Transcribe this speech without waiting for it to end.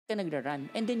ka nagra-run.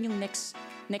 And then yung next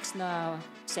na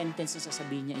sentence na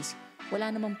sasabihin niya is, wala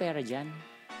namang pera dyan.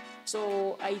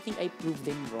 So, I think I proved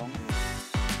them wrong.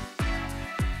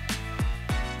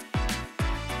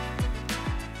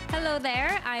 Hello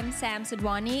there, I'm Sam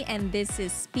Sadhwani, and this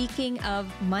is Speaking of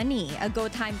Money, a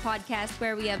GoTyme podcast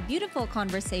where we have beautiful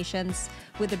conversations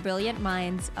with the brilliant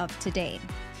minds of today.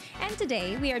 And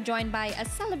today, we are joined by a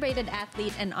celebrated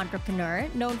athlete and entrepreneur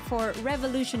known for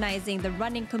revolutionizing the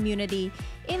running community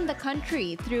in the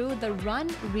country through the Run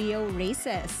Rio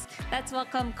races. Let's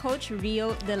welcome Coach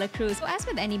Rio de la Cruz. So as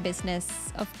with any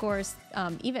business, of course,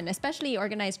 even especially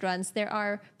organized runs, there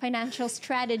are financial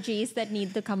strategies that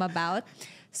need to come about.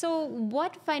 So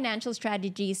what financial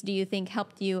strategies do you think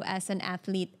helped you as an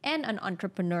athlete and an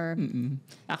entrepreneur?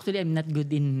 Actually, I'm not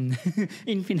good in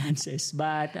in finances,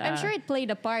 but I'm sure it played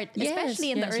a part,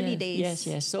 especially in the early days.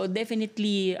 Yes. So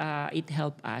definitely, it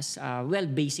helped us. Well,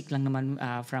 basic lang naman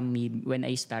from me when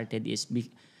I started is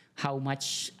how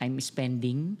much I'm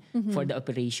spending for the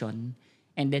operation.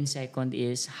 And then second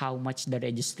is how much the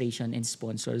registration and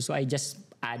sponsors. So I just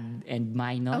add and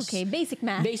minus. Okay, basic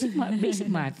math. Basic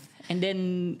math. And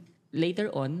then later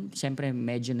on, syempre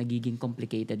medyo nagiging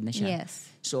complicated na siya. Yes.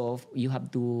 So you have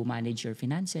to manage your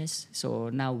finances. So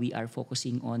now we are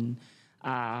focusing on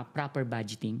proper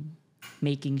budgeting,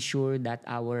 making sure that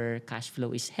our cash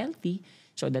flow is healthy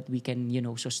so that we can,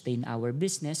 sustain our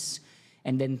business.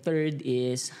 And then third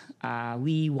is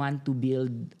we want to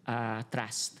build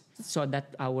trust so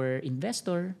that our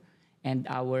investor and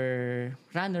our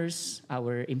runners,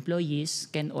 our employees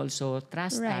can also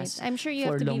trust us. I'm sure you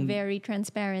have to be very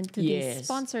transparent to these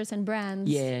sponsors and brands.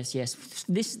 Yes.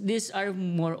 These are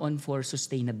more on for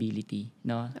sustainability,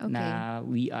 no? Okay. Na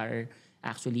we are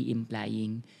actually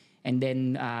implying. And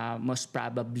then most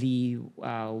probably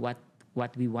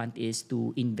what we want is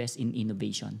to invest in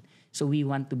innovation. So we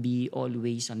want to be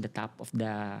always on the top of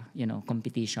the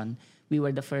competition. We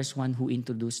were the first one who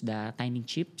introduced the timing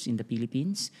chips in the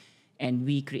Philippines, and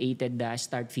we created the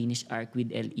start-finish arc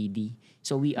with LED.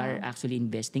 So we are actually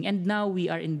investing, and now we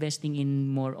are investing in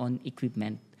more on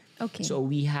equipment. Okay. So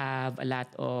we have a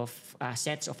lot of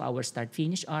sets of our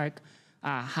start-finish arc.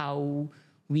 How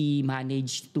we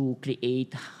managed to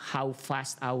create how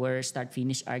fast our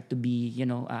start-finish arc to be,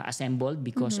 assembled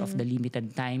because of the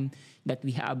limited time that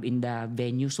we have in the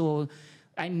venue. So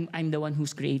I'm the one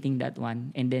who's creating that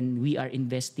one, and then we are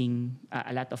investing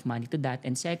a lot of money to that.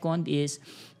 And second is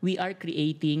we are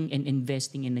creating and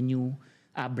investing in a new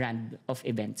brand of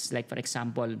events. Like for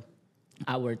example,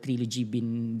 our trilogy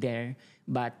been there,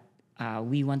 but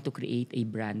we want to create a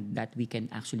brand that we can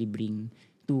actually bring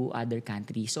to other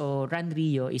countries. So Run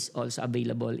Rio is also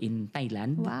available in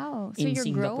Thailand. Wow. So in you're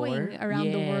Singapore. growing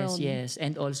around the world. Yes.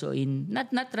 And also in,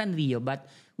 not Run Rio, but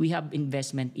we have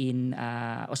investment in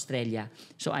Australia.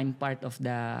 So I'm part of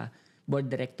the board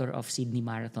director of Sydney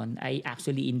Marathon. I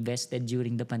actually invested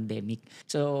during the pandemic.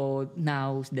 So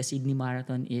now the Sydney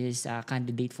Marathon is a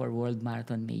candidate for World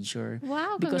Marathon Major.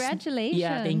 Wow, congratulations.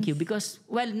 Yeah, thank you. Because,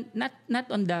 well, not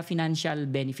on the financial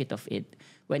benefit of it.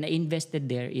 When I invested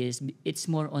there it's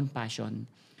more on passion.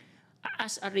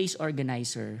 As a race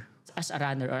organizer, as a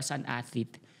runner, or as an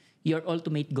athlete, your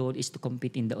ultimate goal is to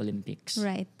compete in the Olympics.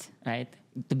 Right.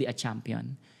 To be a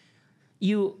champion.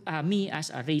 Me as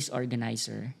a race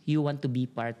organizer, you want to be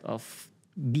part of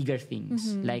bigger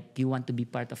things. Like you want to be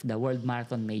part of the World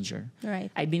Marathon Major.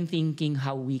 Right. I've been thinking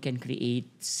how we can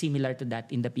create similar to that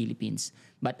in the Philippines.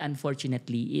 But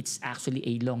unfortunately, it's actually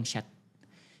a long shot.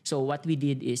 So what we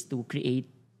did is to create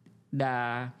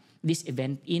this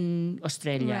event in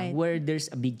Australia where there's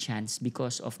a big chance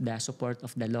because of the support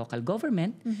of the local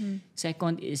government.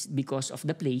 Second is because of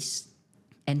the place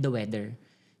and the weather.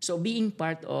 So being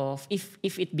part of, if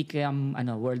it become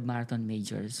World Marathon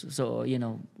Majors, so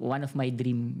one of my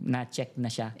dream na check na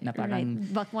siya na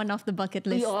parang one off the bucket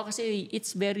list. Oo, kasi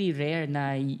it's very rare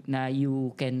na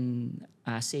you can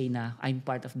say na I'm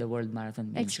part of the World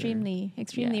Marathon Major.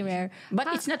 Extremely rare. But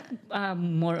it's not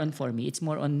more on for me. It's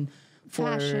more on for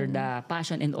passion. The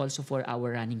passion and also for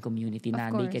our running community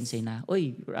na they can say na,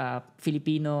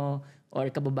 Filipino or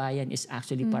kababayan is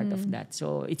actually part of that.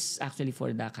 So it's actually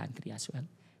for the country as well.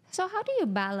 So how do you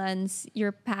balance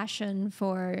your passion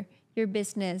for your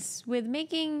business with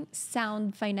making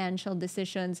sound financial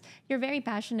decisions? You're very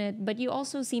passionate, but you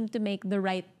also seem to make the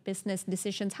right business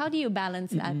decisions. How do you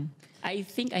balance that? I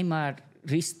think I'm a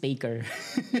risk taker.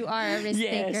 You are a risk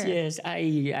taker. Yes.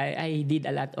 I did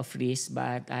a lot of risk,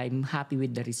 but I'm happy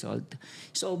with the result.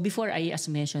 So before as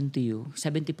mentioned to you,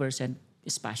 70%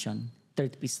 is passion.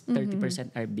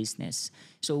 30% are business.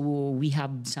 So we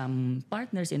have some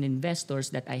partners and investors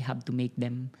that I have to make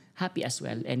them happy as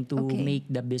well and to make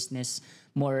the business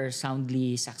more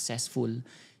soundly successful.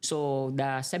 So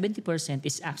the 70%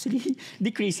 is actually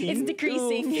decreasing. It's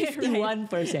decreasing to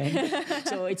 51%.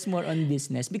 So it's more on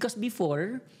business because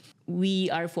before we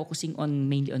are focusing on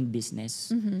mainly on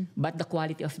business, but the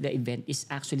quality of the event is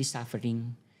actually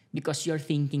suffering because you're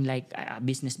thinking like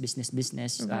business,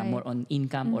 more on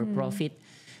income or profit.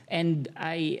 And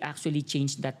I actually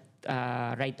changed that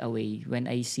right away when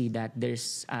I see that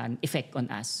there's an effect on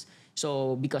us.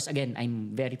 So because again,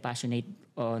 I'm very passionate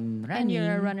on running. And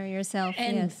you're a runner yourself,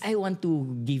 and yes. I want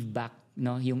to give back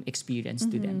yung experience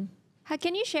to them.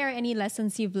 Can you share any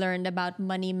lessons you've learned about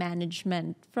money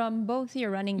management from both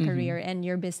your running career and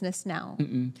your business now?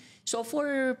 So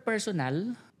for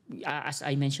personal, as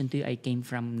I mentioned to you, I came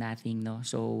from nothing. No,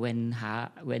 so when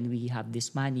we have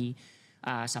this money,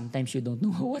 sometimes you don't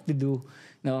know what to do.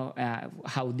 No,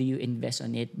 how do you invest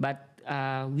on it? But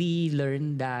we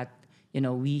learn that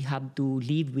we have to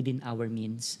live within our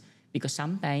means because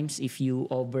sometimes if you you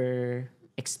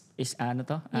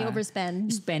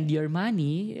overspend. Spend your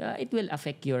money, it will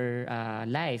affect your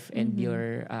life and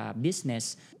your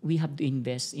business. We have to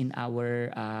invest in our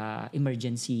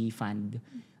emergency fund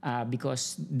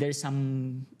because there's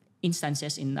some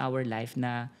instances in our life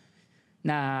na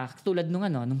tulad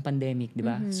nung pandemic, di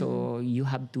ba? So you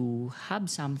have to have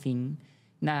something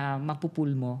na mapupul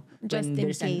mo just when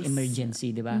there's case. an emergency,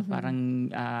 di ba? Parang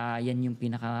yan yung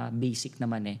pinaka-basic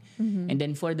naman eh. And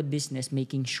then for the business,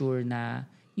 making sure na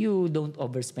you don't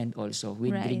overspend also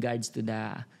with regards to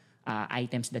the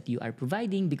items that you are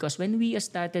providing because when we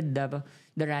started the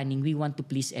running, we want to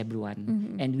please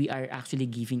everyone. And we are actually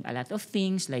giving a lot of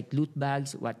things like loot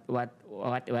bags, what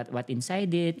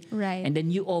inside it. Right. And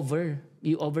then you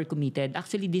overcommitted.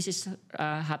 Actually, this is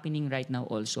happening right now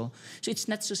also. So it's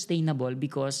not sustainable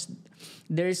because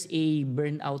there's a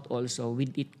burnout also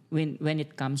with it when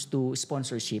it comes to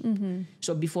sponsorship.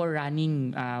 So before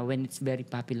running, when it's very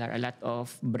popular, a lot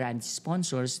of brand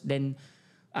sponsors, then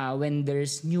when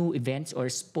there's new events or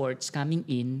sports coming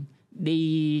in,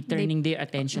 they turning their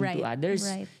attention to others.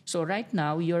 Right. So right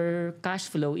now, your cash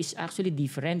flow is actually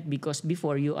different because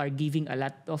before you are giving a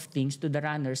lot of things to the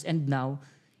runners and now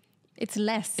it's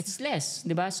less. It's less,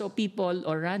 di ba? So people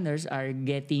or runners are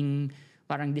getting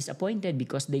parang disappointed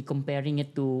because they comparing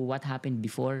it to what happened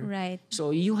before. Right.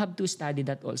 So you have to study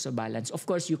that also balance. Of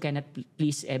course, you cannot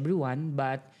please everyone,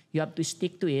 but you have to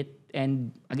stick to it.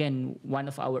 And again, one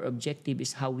of our objective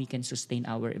is how we can sustain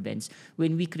our events.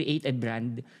 When we create a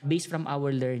brand, based from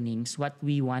our learnings, what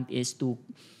we want is to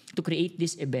create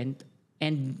this event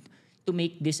and to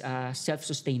make this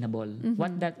self-sustainable.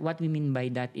 What we mean by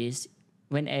that is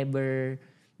whenever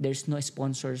there's no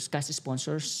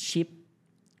sponsorship,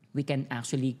 we can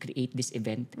actually create this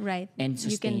event and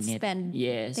sustain it. You can spend,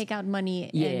 take out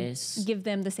money and give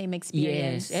them the same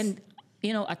experience. Yes, and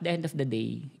at the end of the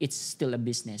day, it's still a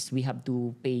business. We have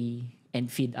to pay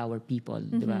and feed our people,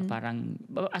 diba? Parang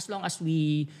as long as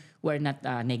we were not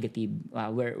negative,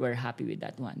 we're happy with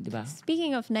that one, diba?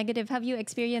 Speaking of negative, have you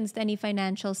experienced any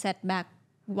financial setback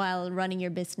while running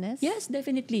your business? Yes,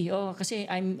 definitely. Kasi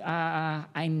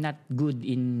I'm not good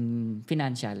in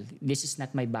financial. This is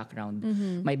not my background.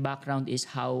 My background is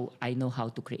how I know how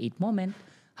to create moment,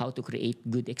 how to create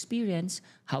good experience,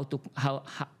 how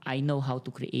I know how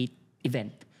to create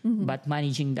event. But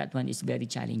managing that one is very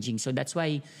challenging. So that's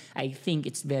why I think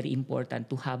it's very important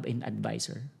to have an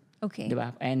advisor. Okay.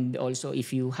 Diba? And also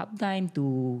if you have time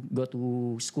to go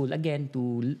to school again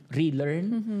to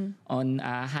relearn on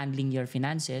handling your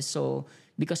finances. So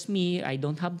because I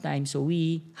don't have time, so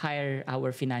we hire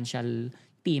our financial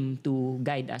team to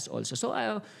guide us also. So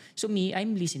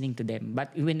I'm listening to them.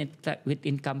 But when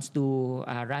it comes to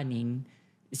running,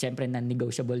 siyempre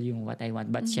non-negotiable yung what I want.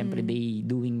 But siyempre they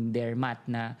doing their math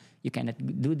na you cannot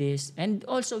do this. And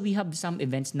also we have some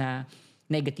events na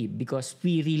negative because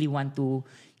we really want to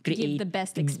create give the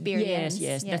best experience.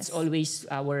 Yes. That's always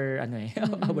our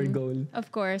our goal.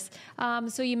 Of course.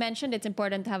 So you mentioned it's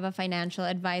important to have a financial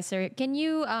advisor. Can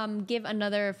you give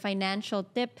another financial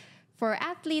tip for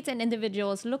athletes and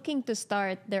individuals looking to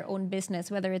start their own business,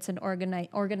 whether it's an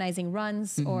organizing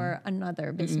runs or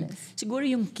another business? Siguro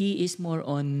yung key is more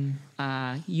on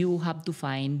you have to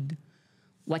find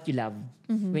what you love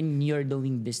when you're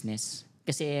doing business.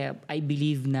 Kasi I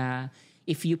believe na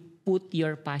if you put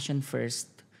your passion first,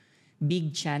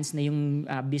 big chance na yung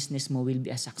business mo will be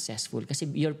successful kasi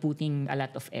you're putting a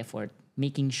lot of effort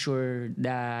making sure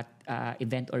that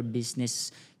event or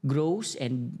business grows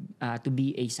and to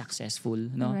be a successful,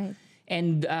 no? Right.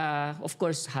 And of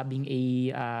course having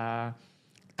a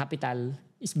capital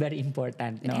is very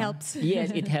important. It No? helps.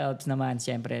 Yes, it helps naman,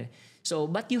 syempre. So,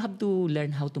 but you have to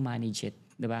learn how to manage it,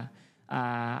 di ba?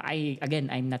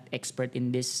 I'm not expert in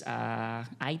this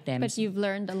items. But you've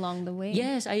learned along the way.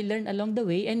 Yes, I learned along the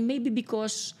way, and maybe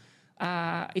because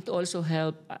it also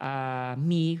helped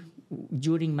me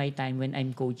during my time when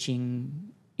I'm coaching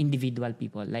individual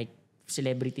people like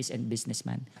celebrities and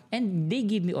businessmen, and they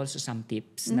give me also some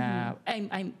tips. Na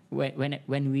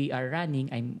when we are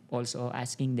running, I'm also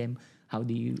asking them how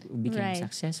do you become Right.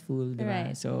 successful,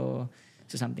 diba? Right. So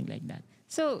something like that.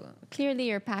 So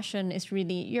clearly your passion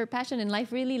in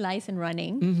life really lies in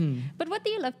running. But what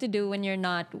do you love to do when you're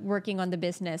not working on the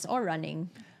business or running?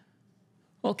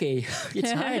 Okay,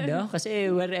 it's hard, no?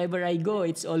 Kasi wherever I go,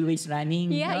 it's always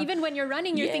running. Yeah, no? even when you're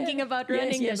running, you're thinking about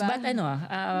running, Yes, yes. diba? But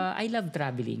I love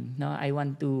traveling. No, I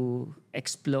want to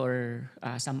explore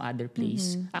some other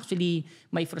place. Actually,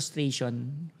 my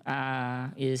frustration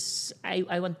is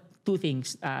I want two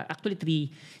things. Actually,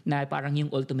 three na parang yung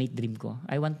ultimate dream ko.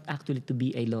 I want actually to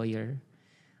be a lawyer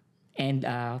and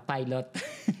pilot.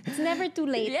 It's never too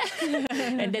late.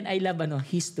 And then I love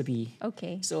history.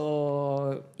 Okay.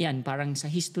 So, yan, parang sa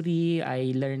history,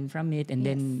 I learn from it and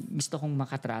then gusto kong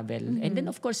makatravel. And then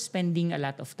of course, spending a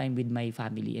lot of time with my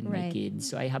family and my Right.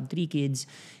 kids. So I have 3 kids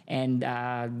and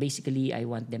basically I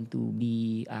want them to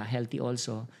be healthy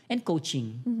also. And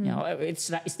coaching. You know, it's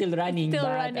still running.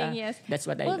 Still but, running, yes. That's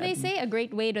what I Well, love. they say a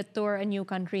great way to tour a new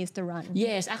country is to run.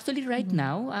 Yes, actually right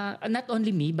now, not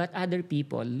only me but other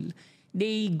people,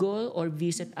 they go or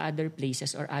visit other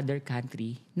places or other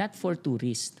country not for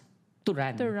tourists, to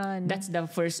run. To run. That's the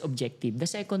first objective.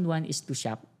 The second one is to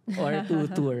shop or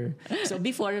to tour. So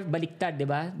before, baliktad, di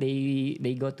ba?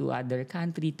 They go to other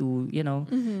country to,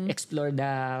 explore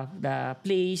the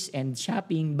place and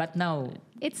shopping. But now,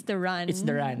 It's the run. it's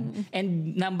the run.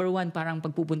 And number one, parang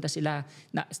pagpupunta sila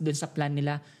dun sa plan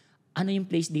nila, ano yung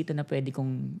place dito na pwede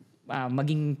kong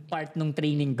maging part ng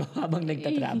training ko habang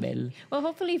nagta-travel. Well,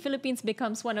 hopefully Philippines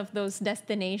becomes one of those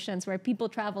destinations where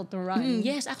people travel to run.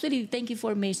 Yes, actually, thank you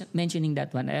for mentioning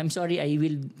that one. I'm sorry, I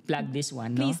will plug this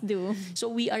one. Please no? do.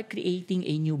 So we are creating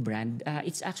a new brand.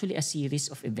 It's actually a series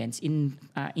of events in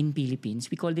Philippines.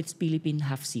 We call it Philippine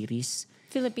Half Series.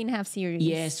 Philippine Half Series.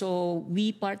 Yeah, so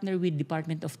we partner with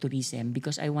Department of Tourism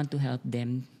because I want to help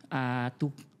them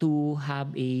to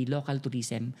have a local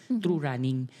tourism through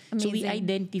running. So we Amazing.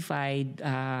 identified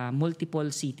multiple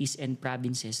cities and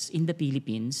provinces in the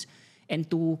Philippines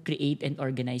and to create and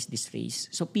organize this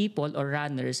race. So people or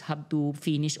runners have to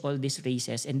finish all these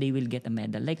races and they will get a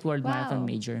medal like World Wow. Marathon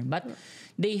Major. But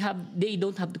they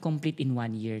don't have to complete in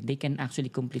 1 year. They can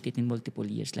actually complete it in multiple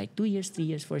years, like 2 years, 3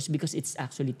 years, 4 years, because it's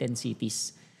actually 10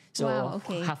 cities. So Wow,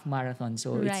 okay. half marathon.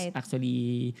 So Right. it's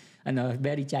actually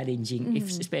very challenging, if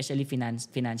especially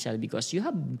financial, because you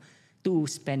have to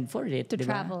spend for it. To diba?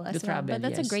 travel as To well. travel, But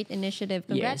that's a yes. great initiative.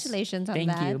 Yes. Congratulations on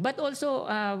Thank that. you. But also,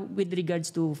 with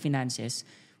regards to finances,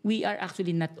 we are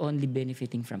actually not only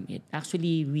benefiting from it.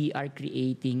 Actually, we are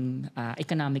creating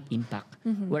economic impact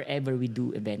wherever we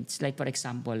do events. Like for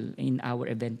example, in our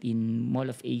event in Mall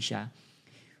of Asia,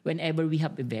 whenever we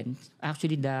have events,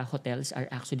 actually the hotels are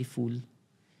actually full.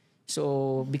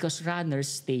 So because runners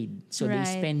stayed, so Right,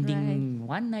 they spending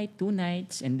 1 night, 2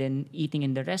 nights, and then eating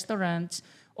in the restaurants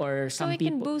or So some it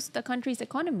can people. boost the country's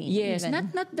economy. Yes,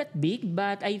 even. not that big,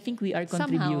 but I think we are Somehow,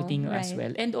 contributing as right.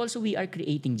 well, and also we are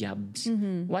creating jobs.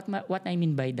 What I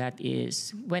mean by that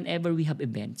is whenever we have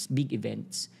events, big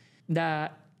events, the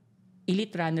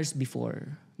elite runners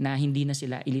before na hindi na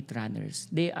sila elite runners,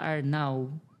 they are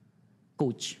now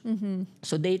coach.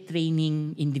 So they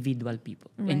training individual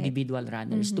people, Right. individual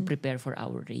runners to prepare for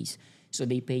our race. So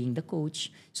they paying the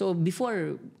coach. So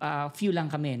before few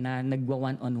lang kami na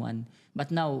nagwa one-on-one,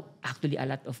 but now actually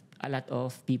a lot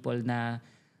of people na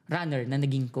runner na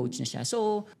naging coach na siya.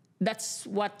 So that's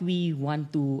what we want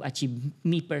to achieve,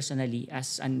 me personally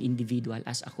as an individual,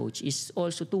 as a coach, is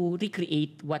also to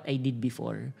recreate what I did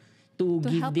before. To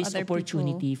give help this other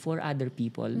opportunity for other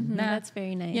people na, That's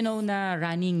very nice. you know, na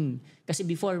running. Kasi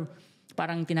before,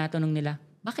 parang tinatanong nila,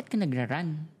 bakit ka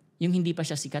nagra-run? Yung hindi pa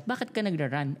siya sikat, bakit ka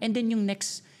nagra-run? And then yung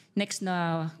next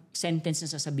na sentence na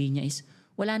sasabihin niya is,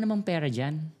 wala namang pera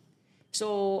dyan.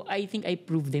 So, I think I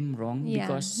proved them wrong Yeah.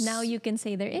 because... Now you can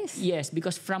say there is. Yes,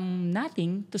 because from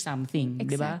nothing to something,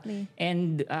 di ba? Exactly.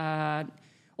 And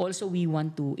also we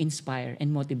want to inspire and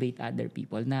motivate other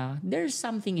people na there's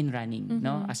something in running,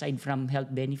 no? Aside from health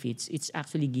benefits, it's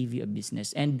actually give you a business.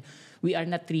 And we are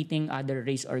not treating other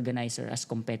race organizer as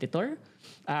competitor.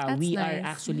 We are nice.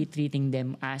 actually treating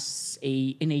them as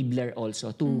a enabler also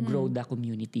to grow the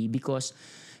community, because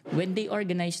when they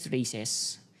organize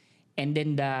races and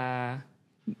then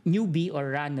newbie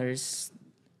or runners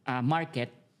market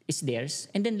is theirs,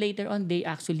 and then later on they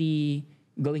actually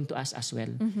going to us as well.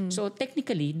 So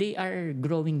technically, they are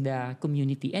growing the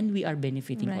community, and we are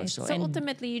benefiting Right. also. So And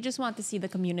ultimately, you just want to see the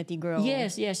community grow.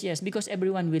 yes, because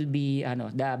everyone will be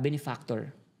the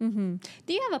benefactor.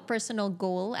 Do you have a personal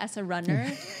goal as a runner?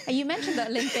 You mentioned the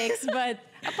Olympics, but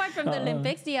apart from the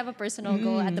Olympics, do you have a personal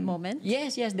goal at the moment?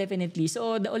 Yes, definitely.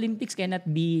 So the Olympics cannot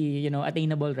be,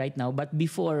 attainable right now. But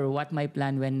before, what my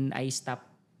plan when I stop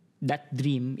that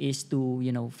dream is to,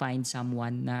 find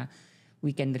someone na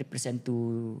we can represent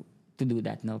to do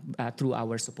that, through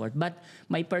our support. But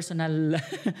my personal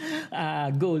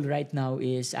goal right now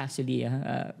is actually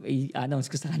i-announce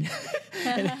ko sa kanya.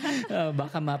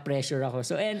 Baka ma-pressure ako.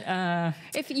 So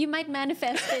If you might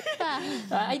manifest it pa.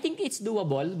 I think it's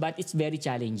doable, but it's very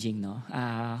challenging, no.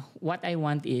 What I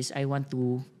want is I want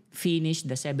to finish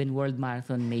the 7 World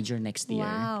Marathon Major next year.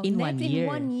 Wow. In 1 year.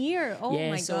 In 1 year. Oh yes,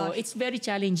 my so gosh. it's very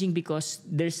challenging because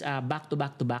there's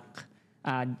back-to-back-to-back.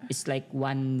 It's like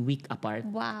 1 week apart.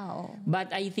 Wow.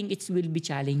 But I think it will be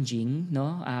challenging,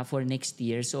 for next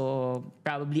year. So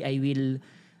probably I will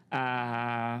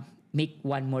make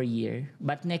 1 more year.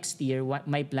 But next year, what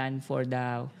my plan for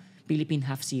the Philippine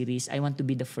Half Series, I want to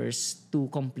be the first to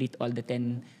complete all the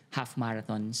 10 half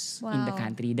marathons in the Wow.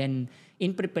 country. Then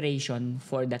in preparation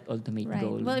for that ultimate Right.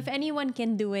 goal. Well, if anyone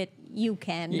can do it, you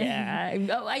can. Yeah,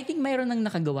 I think mayroon nang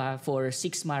nakagawa for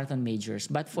 6 marathon majors,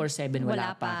 but for 7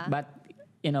 wala Wala pa. But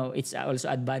it's also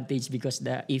advantage because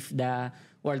if the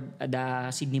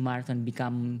Sydney Marathon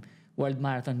become World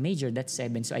Marathon Major, that's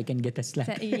 7, so I can get a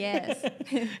slot. Yes.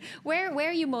 Where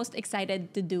are you most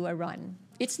excited to do a run?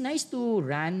 It's nice to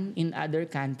run in other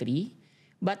country,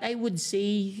 but I would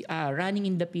say running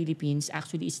in the Philippines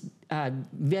actually is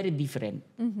very different.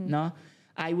 No,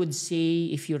 I would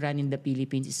say if you run in the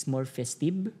Philippines, it's more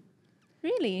festive.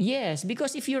 Really? Yes,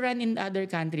 because if you run in other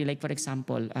country, like for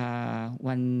example,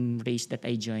 one race that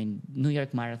I joined, New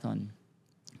York Marathon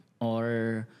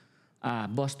or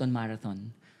Boston Marathon,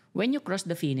 when you cross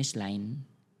the finish line,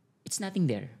 it's nothing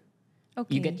there.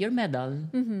 Okay. You get your medal,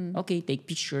 okay, take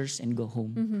pictures and go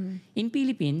home. In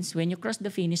Philippines, when you cross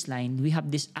the finish line, we have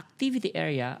this activity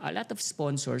area, a lot of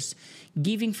sponsors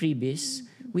giving freebies.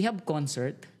 We have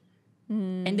concert.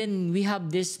 And then we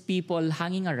have these people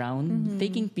hanging around,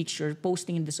 taking picture,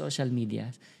 posting in the social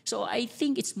media. So I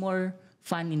think it's more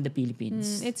fun in the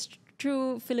Philippines. It's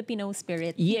true Filipino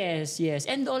spirit. Yes.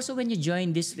 And also when you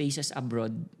join these races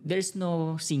abroad, there's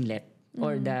no singlet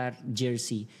or the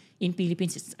jersey. In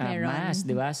Philippines, it's a Meron. mask,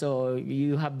 di ba? So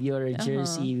you have your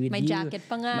jersey with May you. jacket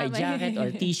pa nga. May jacket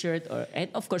or t-shirt and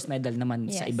of course medal naman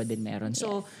sa Yes. iba din meron.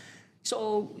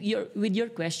 So with your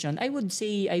question, I would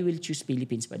say I will choose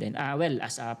Philippines pa din. Well,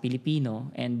 as a Filipino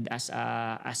and as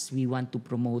we want to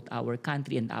promote our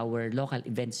country and our local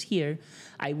events here,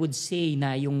 I would say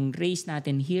na yung race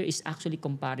natin here is actually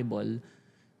comparable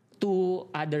to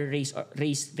other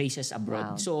races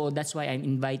abroad. Wow. So that's why I'm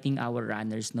inviting our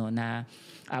runners na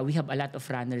we have a lot of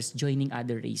runners joining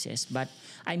other races, but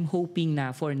I'm hoping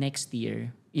na for next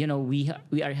year, we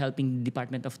are helping the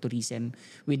Department of Tourism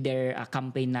with their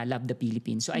campaign na Love the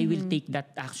Philippines. So I will take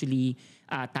that actually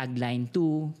tagline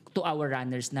to our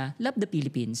runners na Love the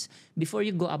Philippines. Before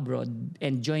you go abroad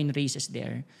and join races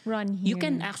there, Run here. you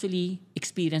can actually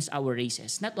experience our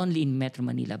races, not only in Metro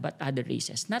Manila but other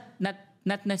races.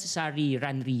 Not necessarily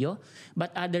Run Rio, but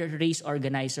other race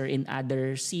organizer in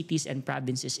other cities and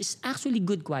provinces is actually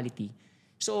good quality.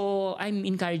 So I'm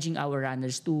encouraging our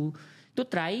runners to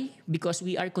try because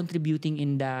we are contributing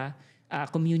in the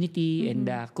community and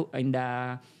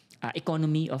the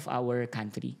economy of our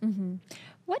country.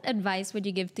 What advice would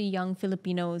you give to young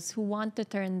Filipinos who want to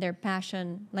turn their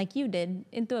passion, like you did,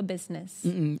 into a business?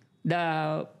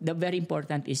 The very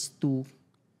important is to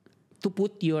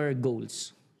put your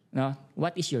goals. No?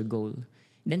 What is your goal?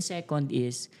 Then second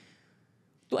is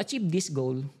to achieve this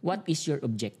goal, what is your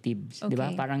objectives? Okay. 'Di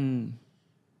ba? Parang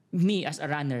me as a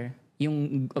runner,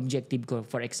 yung objective ko,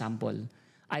 for example,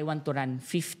 I want to run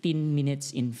 15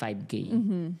 minutes in 5K.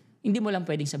 Hindi mo lang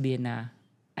pwedeng sabihin na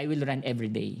I will run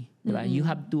every day. 'Di ba? You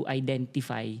have to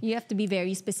identify. You have to be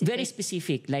very specific. Very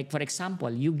specific. Like for example,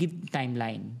 you give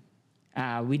timeline.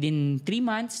 Within 3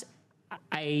 months,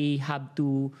 I have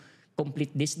to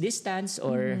complete this distance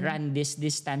or run this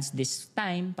distance this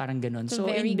time, parang ganun. So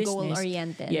very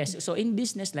goal-oriented. Yes. So in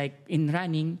business, like in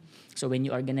running, so when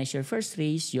you organize your first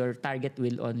race, your target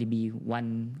will only be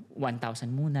 1,000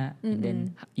 muna, and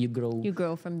then you grow. You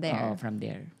grow from there. From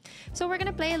there. So we're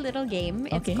gonna play a little game.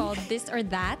 It's called This or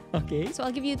That. Okay. So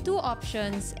I'll give you two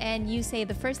options, and you say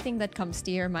the first thing that comes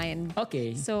to your mind.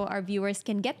 Okay. So our viewers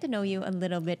can get to know you a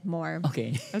little bit more.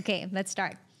 Okay. Okay, let's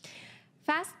start.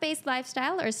 Fast-paced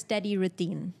lifestyle or steady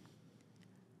routine?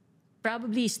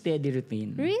 Probably steady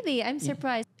routine. Really? I'm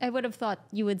surprised. I would have thought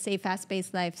you would say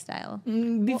fast-paced lifestyle.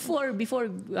 Before,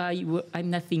 I'm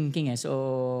not thinking.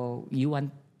 So you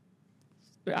want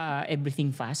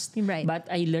everything fast. Right. But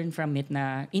I learned from it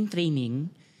na in training,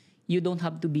 you don't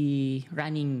have to be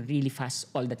running really fast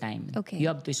all the time. Okay. You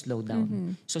have to slow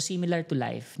down. So similar to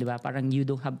life, di ba? Parang you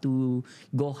don't have to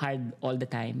go hard all the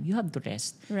time. You have to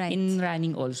rest. Right. In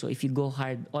running also, if you go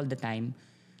hard all the time,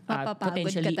 Mapapagod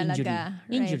potentially ka talaga.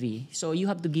 injury. So you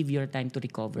have to give your time to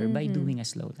recover by doing a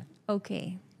slow down.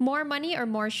 Okay. More money or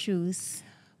more shoes?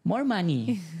 More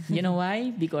money. You know why?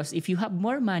 Because if you have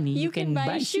more money, you can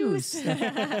buy shoes.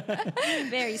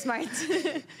 Very smart.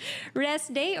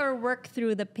 Rest day or work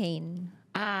through the pain?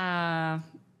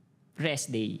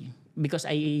 Rest day. Because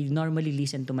I normally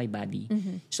listen to my body.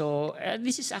 So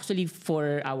this is actually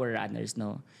for our runners,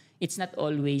 no? It's not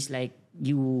always like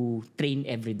you train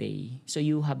every day. So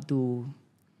you have to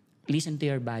listen to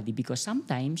your body because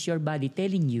sometimes your body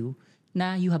telling you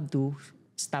na you have to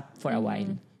stop for a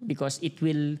while because it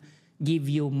will give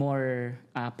you more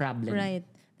problem. Right.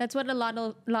 That's what a lot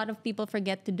of people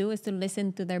forget to do is to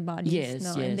listen to their bodies. Yes,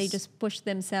 no? yes. And they just push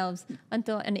themselves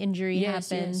until an injury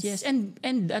happens. Yes. And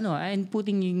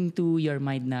putting into your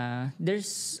mind na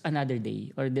there's another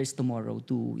day or there's tomorrow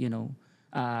to,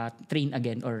 train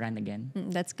again or run again.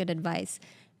 That's good advice.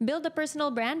 Build a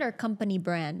personal brand or company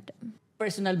brand?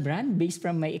 Personal brand based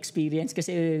from my experience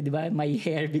kasi, di ba, my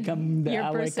hair become Your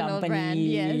our personal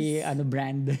company brand, yes.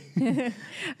 Brand.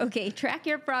 Okay, track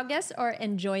your progress or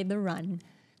enjoy the run?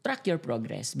 Track your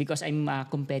progress because I'm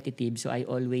competitive, so I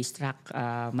always track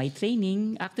my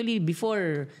training. Actually,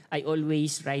 before I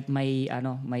always write my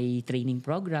training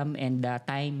program and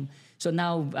time. So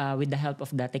now with the help of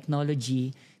the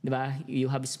technology, diba, you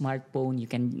have a smartphone, you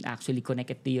can actually connect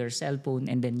it to your cell phone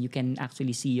and then you can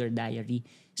actually see your diary.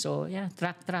 So yeah,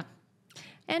 track.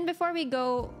 And before we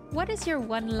go, what is your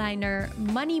one-liner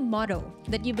money motto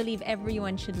that you believe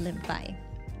everyone should live by?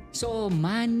 So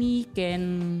money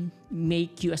can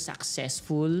make you a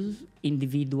successful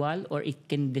individual or it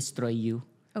can destroy you.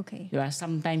 Okay. Diba?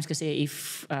 Sometimes kasi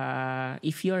if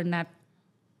you're not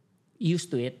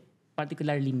used to it,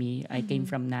 particularly me, I came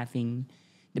from nothing.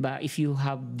 Diba? If you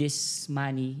have this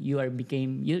money, you're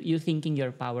thinking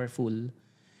you're powerful.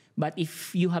 But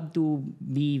if you have to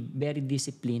be very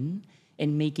disciplined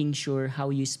and making sure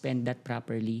how you spend that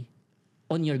properly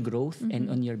on your growth and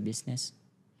on your business.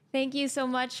 Thank you so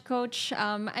much, Coach.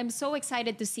 I'm so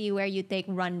excited to see where you take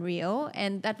Run Rio.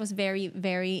 And that was very,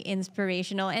 very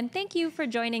inspirational. And thank you for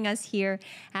joining us here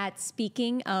at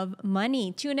Speaking of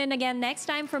Money. Tune in again next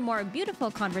time for more beautiful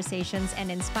conversations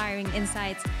and inspiring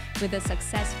insights with the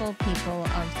successful people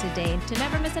of today. To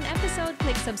never miss an episode,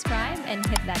 click subscribe and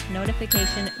hit that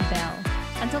notification bell.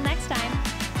 Until next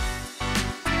time.